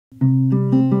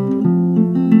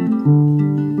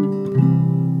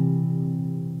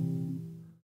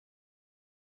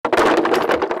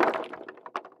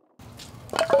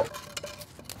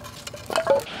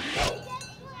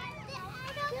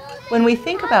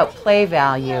about play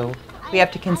value, we have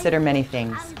to consider many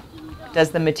things.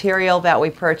 Does the material that we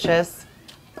purchase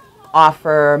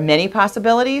offer many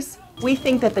possibilities? We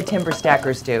think that the timber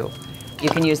stackers do. You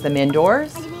can use them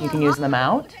indoors, you can use them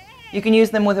out, you can use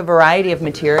them with a variety of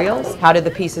materials. How do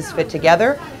the pieces fit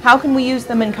together? How can we use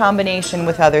them in combination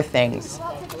with other things?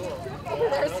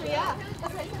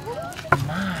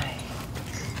 My.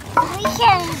 We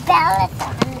can balance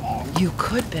on them. You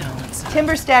could balance.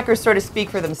 Timber stackers sort of speak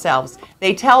for themselves.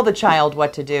 They tell the child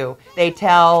what to do. They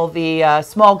tell the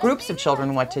small groups of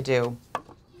children what to do.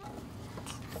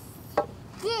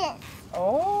 Yes.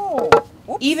 Oh.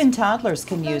 Even toddlers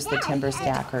can use the timber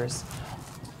stackers.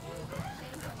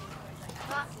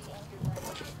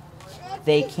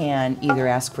 They can either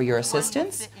ask for your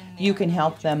assistance, you can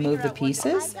help them move the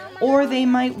pieces, or they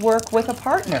might work with a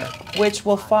partner, which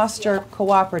will foster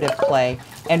cooperative play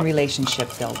and relationship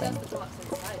building.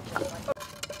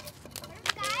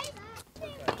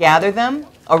 Gather them,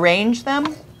 arrange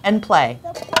them, and play.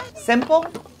 Simple,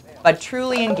 but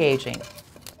truly engaging.